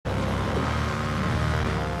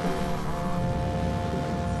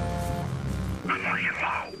I'm laying low.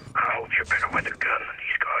 I hope you're better with a gun than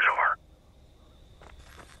these guys are.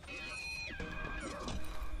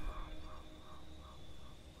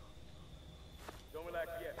 Don't relax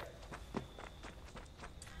yet.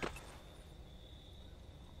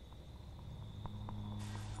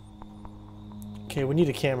 Okay, we need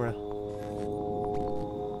a camera.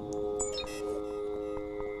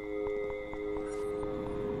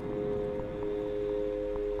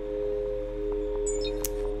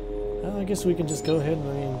 Well, I guess we can just go ahead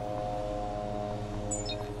and,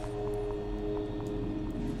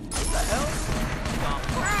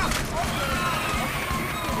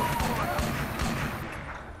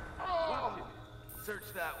 Search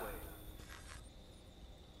that way.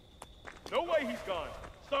 No way he's gone.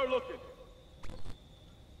 Start looking.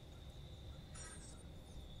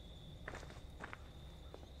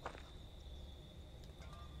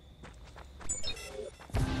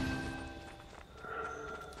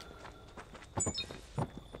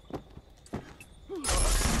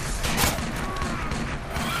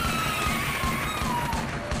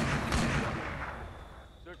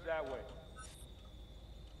 Search that way.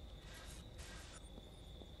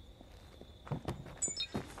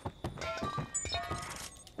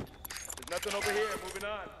 There's nothing over here. Moving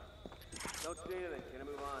on. Don't see anything. Gonna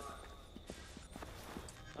move on.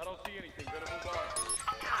 I don't see anything. Better move on.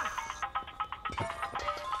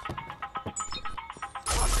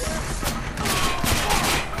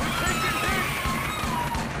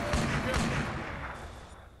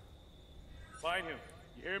 Find him.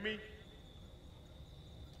 You hear me?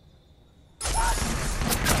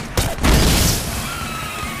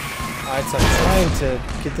 alright, so I'm trying to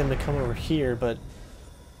get them to come over here, but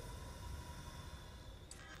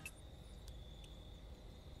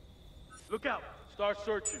Look out. Start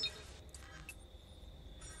searching.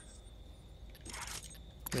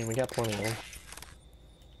 I mean, we got plenty of them.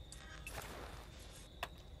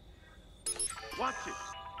 Watch it.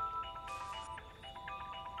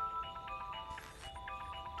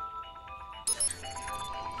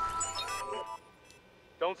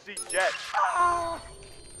 Don't see Jet.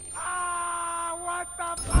 What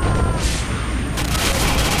the fuck?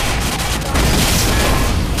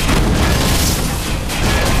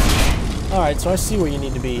 Alright, so I see where you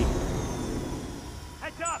need to be.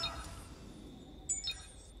 Heads up.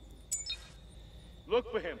 Look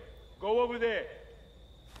for him. Go over there.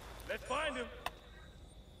 Let's find him.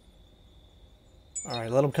 Alright,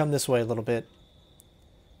 let them come this way a little bit.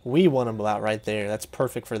 We want them about right there. That's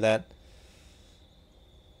perfect for that.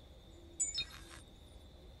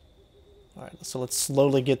 Alright, so let's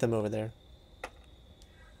slowly get them over there.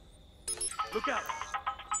 Look out.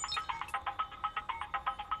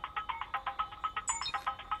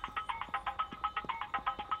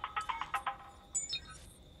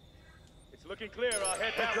 It's looking clear. I'll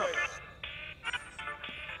head that way.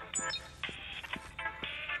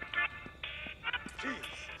 Jesus,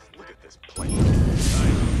 look at this place.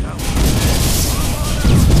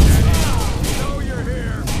 Know you're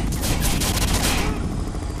here.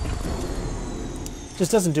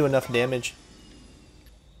 Just doesn't do enough damage.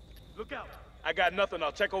 Look out. I got nothing.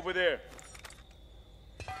 I'll check over there.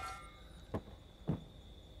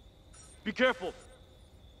 Be careful.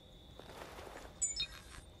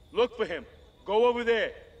 Look for him. Go over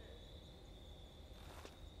there.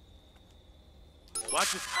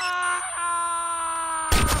 Watch it.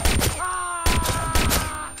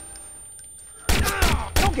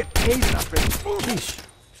 Don't get paid enough for this. Sheesh.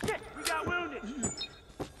 Shit, we got wounded.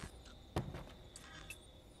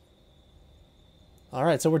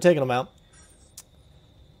 Alright, so we're taking them out.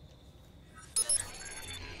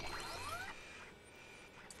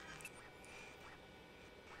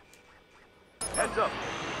 Heads up.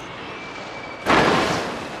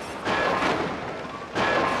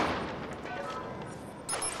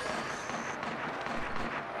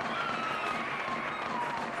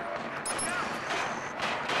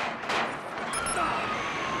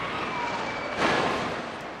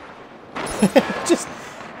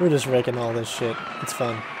 We're just wrecking all this shit. It's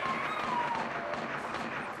fun.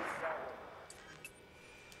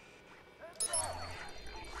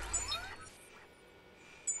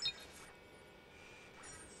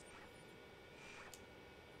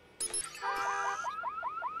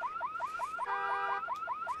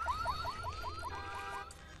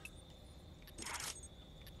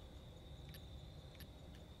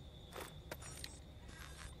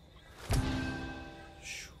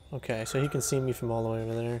 Okay, so he can see me from all the way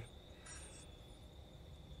over there.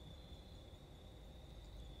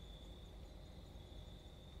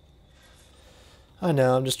 I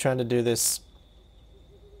know, I'm just trying to do this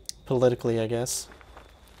politically, I guess.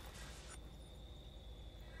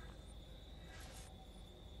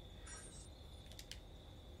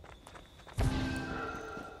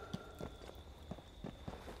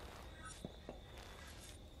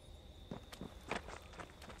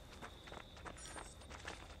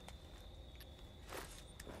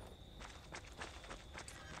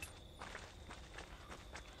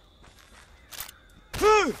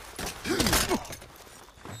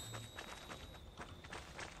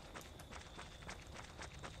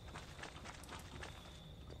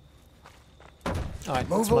 Alright,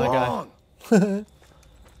 Move that's my along. guy.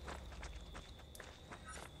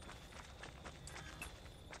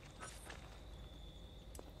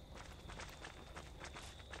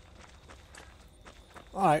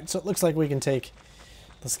 Alright, so it looks like we can take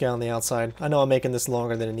this guy on the outside. I know I'm making this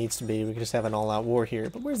longer than it needs to be. We can just have an all-out war here.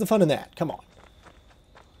 But where's the fun in that? Come on.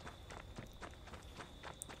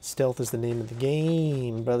 Stealth is the name of the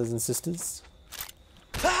game, brothers and sisters.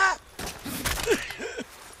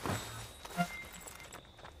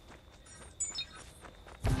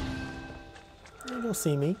 You don't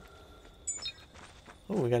see me.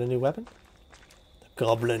 Oh, we got a new weapon. The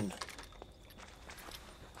Goblin.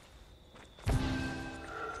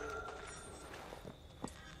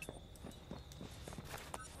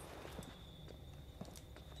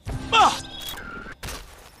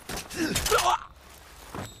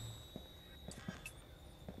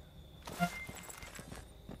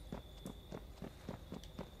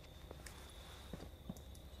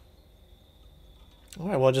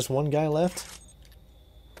 Alright, well, just one guy left.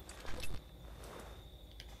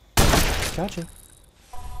 Gotcha.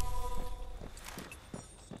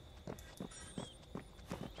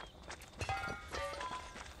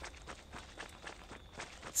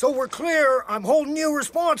 So we're clear. I'm holding you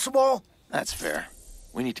responsible. That's fair.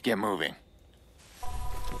 We need to get moving.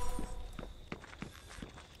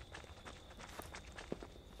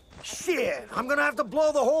 Shit, I'm gonna have to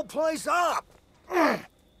blow the whole place up.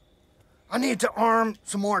 I need to arm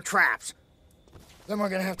some more traps. Then we're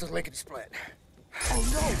gonna have to lick and split. Oh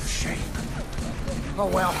no, shit. Oh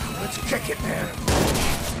well, let's kick it, man.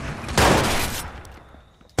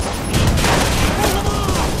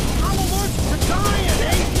 I'm allergic to dying,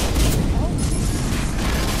 eh?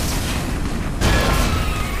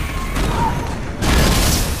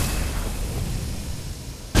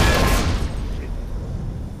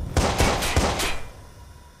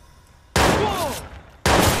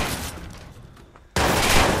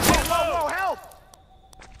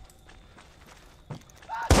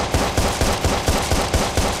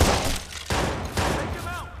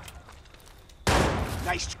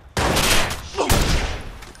 Nice.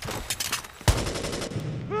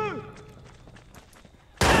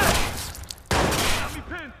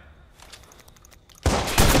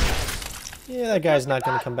 Yeah, that guy's not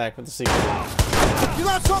going to come back with the secret. You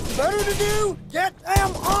got something better to do? Get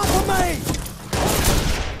them off of me!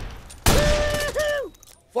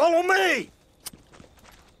 Follow me!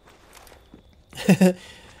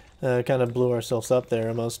 Kind of blew ourselves up there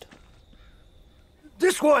almost.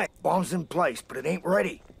 This way! Bomb's in place, but it ain't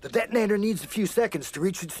ready. The detonator needs a few seconds to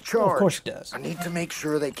reach its charge. Oh, of course it does. I need to make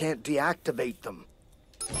sure they can't deactivate them.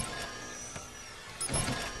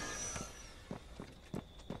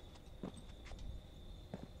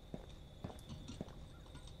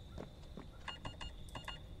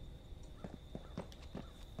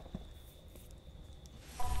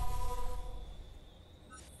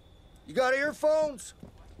 You got earphones?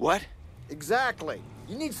 What? Exactly.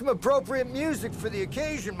 You need some appropriate music for the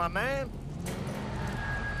occasion, my man.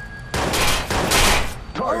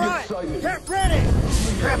 All right, get ready.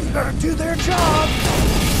 Traps gotta do their job.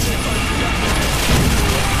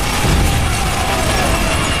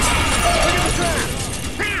 Look at the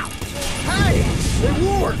traps. Now. Hey, they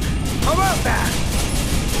work. How about that?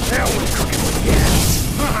 Now we're cooking with gas.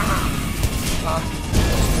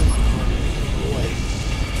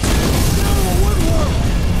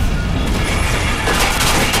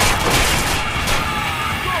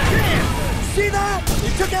 See that?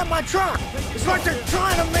 They took out my truck. It's like they're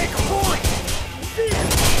trying to make a point. Shit.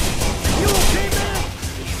 You okay, man?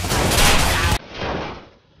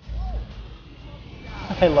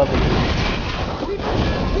 I love it.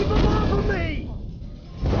 Keep them off of me.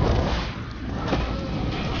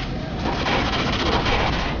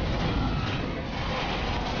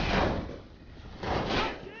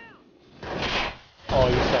 Oh,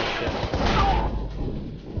 you said shit.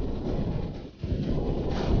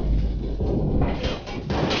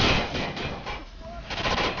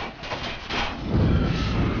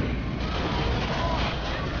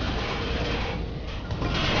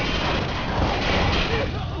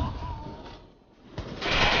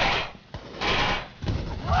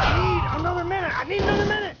 I need another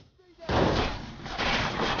minute.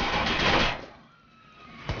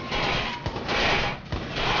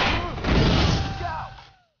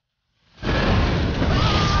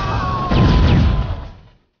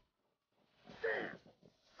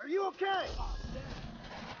 Are you okay?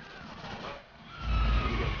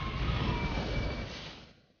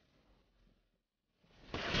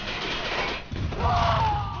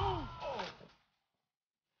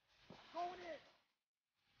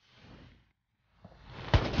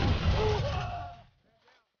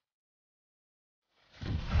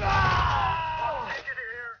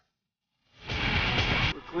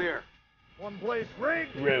 Someplace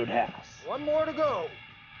rigged. Roadhouse. One more to go.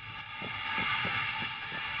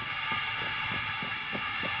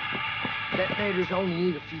 Detonators only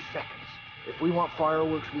need a few seconds. If we want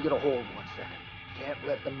fireworks, we gotta hold 1 second. Can't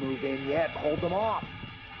let them move in yet. Hold them off.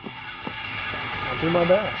 I'll do my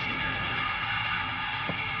best.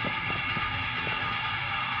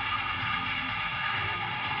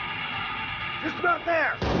 Just about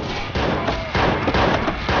there.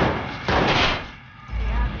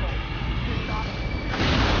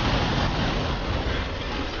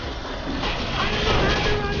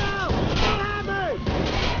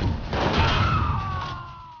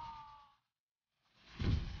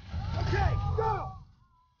 Okay, go!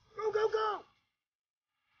 Go, go, go!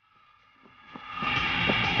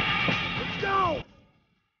 Let's go!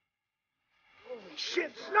 Holy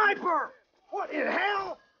shit, sniper! What in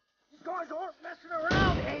hell? These guys aren't messing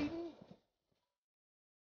around, Aiden.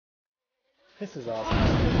 This is awesome.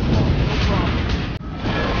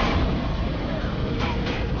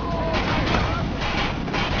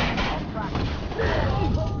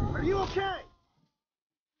 Are you okay?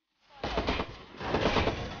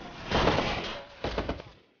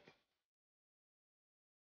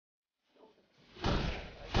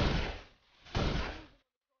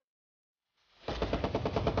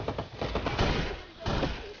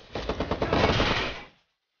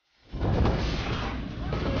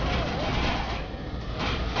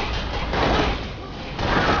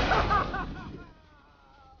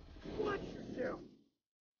 Watch yourself.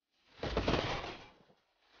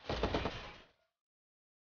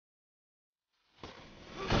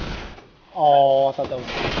 Oh, I thought that was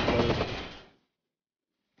close.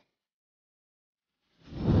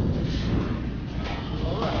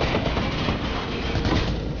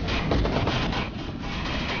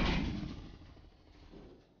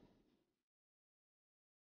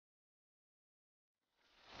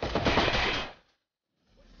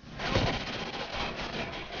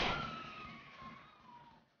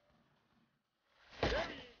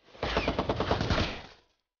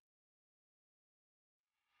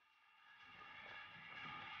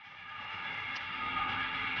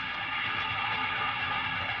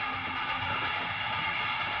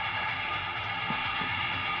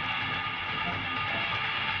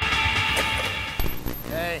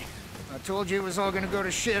 Hey, I told you it was all gonna go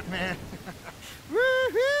to shit, man.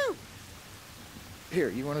 Woohoo! Here,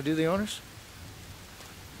 you wanna do the honors?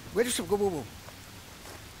 Wait a second, whoa, whoa, whoa.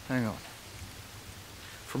 Hang on.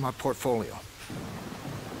 For my portfolio.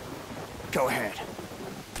 Go ahead.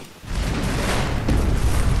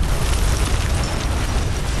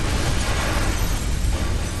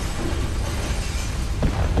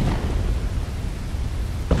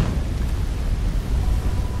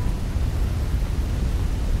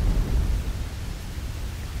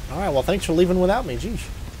 Alright, well thanks for leaving without me, geez.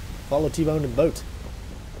 Follow T-Bone and boat.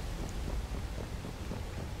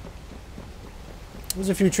 There's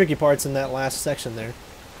a few tricky parts in that last section there.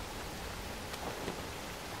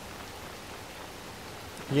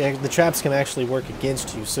 Yeah, the traps can actually work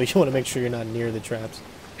against you, so you want to make sure you're not near the traps.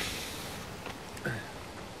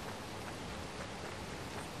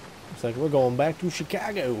 Looks like we're going back to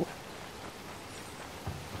Chicago.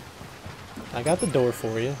 I got the door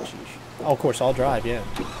for you. Jeez. Oh, of course, I'll drive, yeah.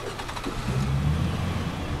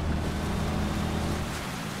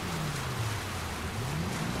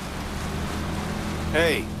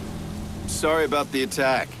 Hey, sorry about the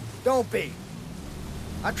attack. Don't be.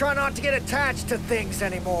 I try not to get attached to things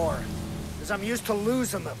anymore, because I'm used to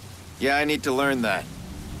losing them. Yeah, I need to learn that.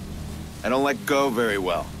 I don't let go very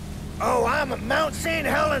well. Oh, I'm at Mount St.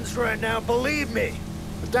 Helens right now, believe me.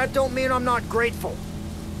 But that don't mean I'm not grateful.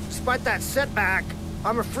 Despite that setback,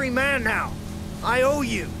 I'm a free man now. I owe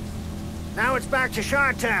you. Now it's back to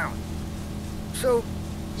Chi-Town. So,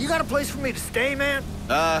 you got a place for me to stay, man?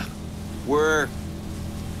 We're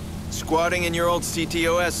squatting in your old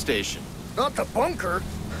CTOS station. Not the bunker?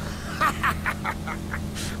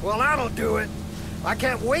 Well, that'll do it. I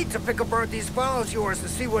can't wait to pick apart these files of yours to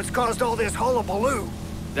see what's caused all this hullabaloo.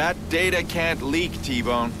 That data can't leak,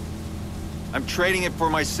 T-Bone. I'm trading it for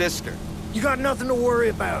my sister. You got nothing to worry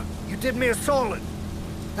about. You did me a solid.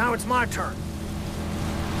 Now it's my turn.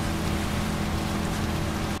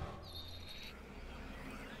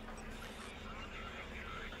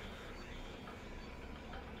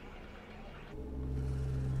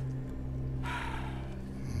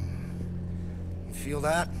 You feel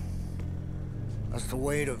that? That's the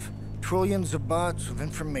weight of trillions of bytes of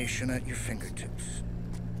information at your fingertips.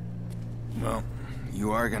 Well,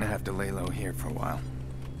 you are gonna have to lay low here for a while.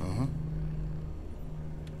 Uh-huh.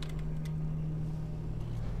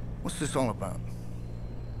 What's this all about?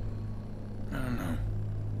 I don't know.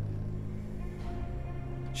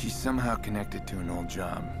 She's somehow connected to an old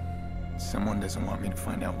job. Someone doesn't want me to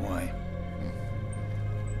find out why.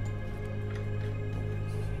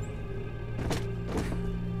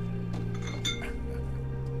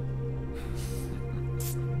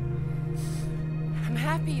 I'm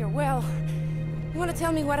happy you're well. You want to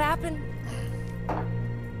tell me what happened?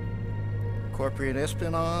 Corporate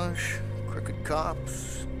espionage, crooked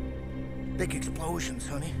cops, big explosions,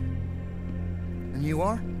 honey. And you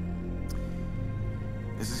are?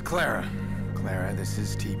 This is Clara. Clara, this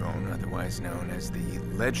is T-Bone, otherwise known as the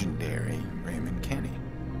legendary Raymond Kenny.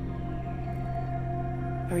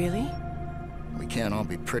 Really? We can't all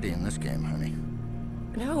be pretty in this game, honey.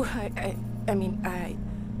 No, I mean,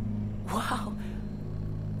 wow.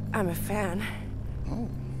 I'm a fan. Oh.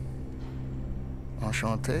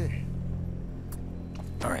 Enchanté.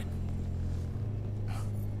 All right.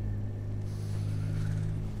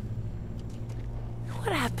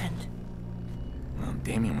 What happened? Well,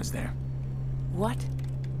 Damien was there. What?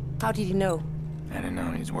 How did he know? I don't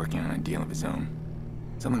know, he was working on a deal of his own.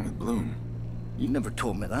 Something with Bloom. You never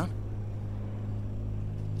told me that.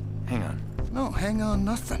 Hang on. No, hang on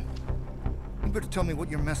nothing. You better tell me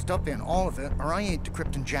what you're messed up in, all of it, or I ain't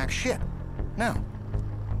decrypting jack shit. Now,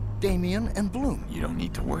 Damien and Bloom. You don't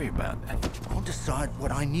need to worry about that. I'll decide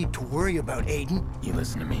what I need to worry about, Aiden. You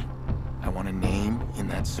listen to me. I want a name in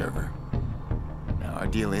that server. Now, our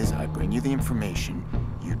deal is I bring you the information,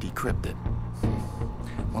 you decrypt it.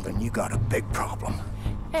 Well, then you got a big problem.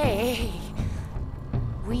 Hey,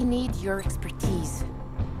 we need your expertise.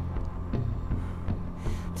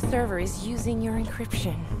 The server is using your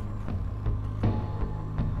encryption.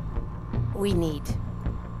 We need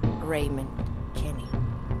Raymond Kenny.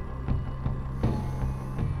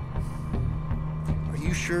 Are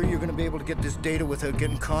you sure you're gonna be able to get this data without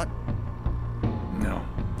getting caught? No.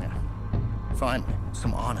 Yeah. Finally,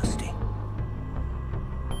 some honesty.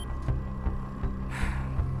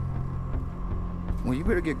 Well, you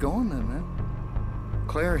better get going then, man.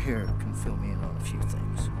 Claire here can fill me in on a few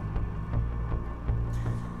things.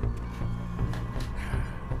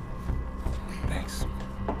 Thanks.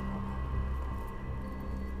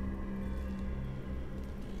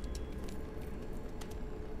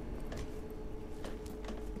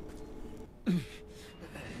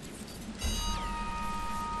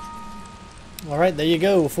 All right, there you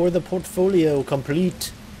go. For the portfolio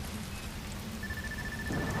complete.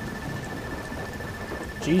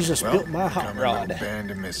 Jesus built my hot rod.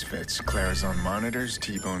 Band of misfits. Clara's on monitors.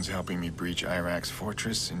 T-Bone's helping me breach Iraq's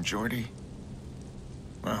fortress, and Jordy.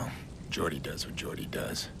 Well, Jordy does what Jordy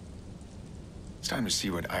does. It's time to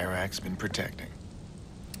see what Iraq's been protecting.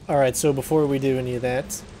 All right, so before we do any of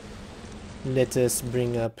that, let us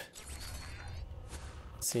bring up.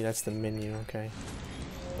 Let's see, that's the menu. Okay.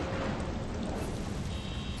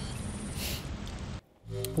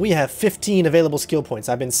 We have 15 available skill points.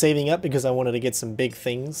 I've been saving up because I wanted to get some big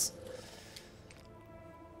things.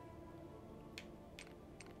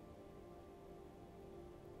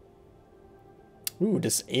 Ooh,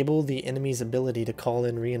 disable the enemy's ability to call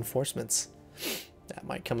in reinforcements. That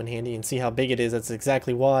might come in handy, and see how big it is. That's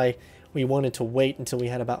exactly why we wanted to wait until we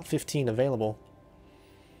had about 15 available.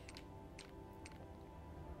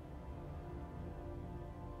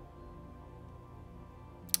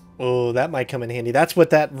 Oh, that might come in handy. That's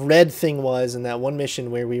what that red thing was in that one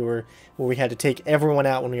mission where we had to take everyone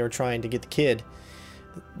out when we were trying to get the kid.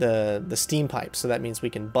 The steam pipe. So that means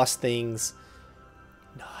we can bust things.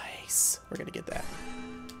 Nice. We're gonna get that.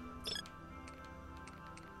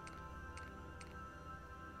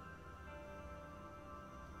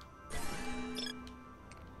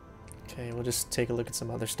 Okay, we'll just take a look at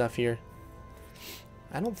some other stuff here.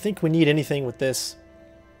 I don't think we need anything with this.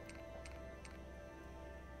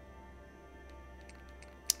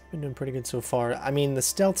 Been doing pretty good so far. I mean, the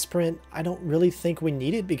stealth sprint, I don't really think we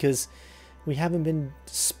need it because we haven't been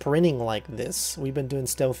sprinting like this. We've been doing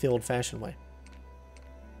stealth the old-fashioned way.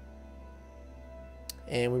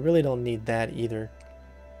 And we really don't need that either.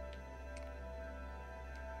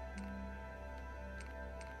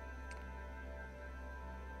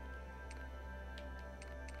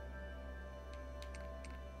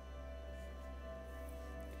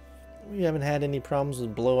 We haven't had any problems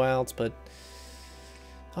with blowouts, but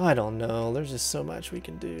I don't know. There's just so much we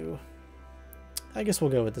can do. I guess we'll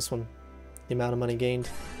go with this one. The amount of money gained.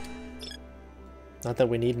 Not that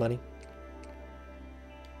we need money.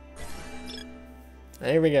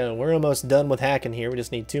 There we go. We're almost done with hacking here. We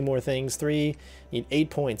just need 2 more things. 3. Need 8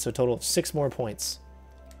 points, so a total of 6 more points.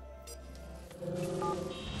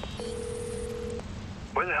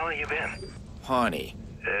 Where the hell have you been? Pawnee.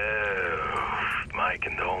 Oh, my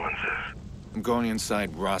condolences. I'm going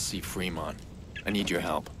inside Rossi Fremont. I need your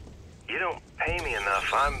help. You don't pay me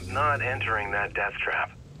enough. I'm not entering that death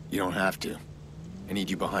trap. You don't have to. I need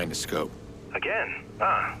you behind the scope. Again?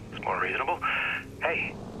 It's more reasonable.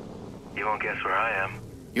 Hey, you won't guess where I am.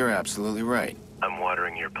 You're absolutely right. I'm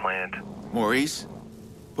watering your plant. Maurice,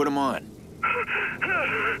 put him on.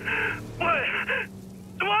 What?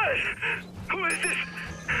 What? Who is this?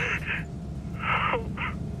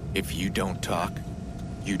 If you don't talk,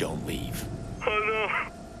 you don't leave. Oh no.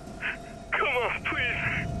 Come on, please.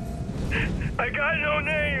 I got no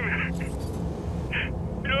name.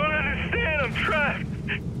 You don't understand. I'm trapped.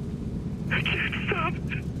 I can't stop.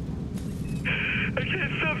 I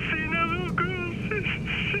can't stop seeing that little girl.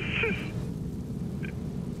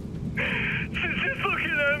 She's just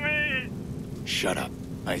looking at me. Shut up.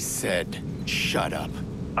 I said, shut up.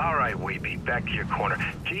 All right, Weepy, back to your corner.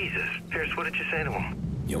 Jesus, Pierce, what did you say to him?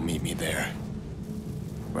 You'll meet me there.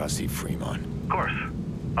 Rossi Fremont. Of course.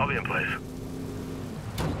 I'll be in place.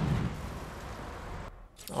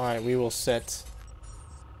 Alright, we will set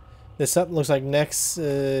this up. Looks like next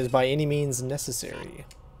is by any means necessary.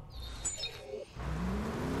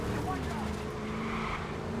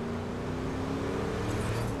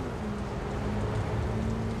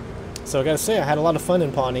 So I gotta say, I had a lot of fun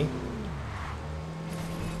in Pawnee.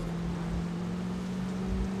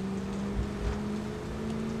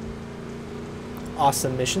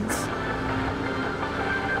 Awesome missions.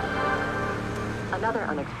 Another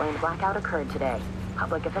unexplained blackout occurred today.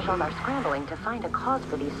 Public officials are scrambling to find a cause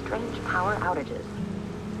for these strange power outages.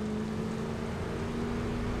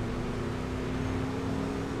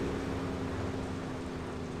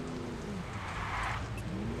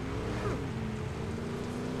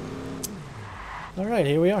 Alright,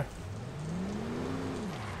 here we are.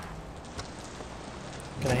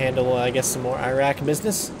 Gonna handle, I guess, some more Iraq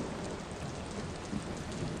business.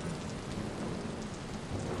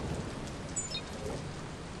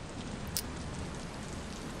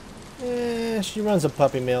 She runs a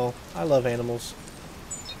puppy mill. I love animals.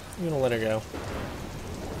 I'm gonna let her go.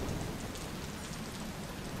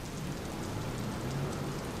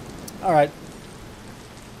 Alright.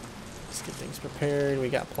 Let's get things prepared. We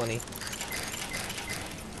got plenty.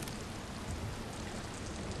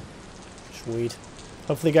 Sweet.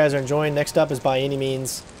 Hopefully you guys are enjoying. Next up is By Any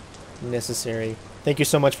Means Necessary. Thank you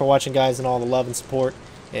so much for watching, guys, and all the love and support.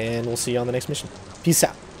 And we'll see you on the next mission. Peace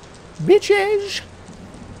out. Bitches!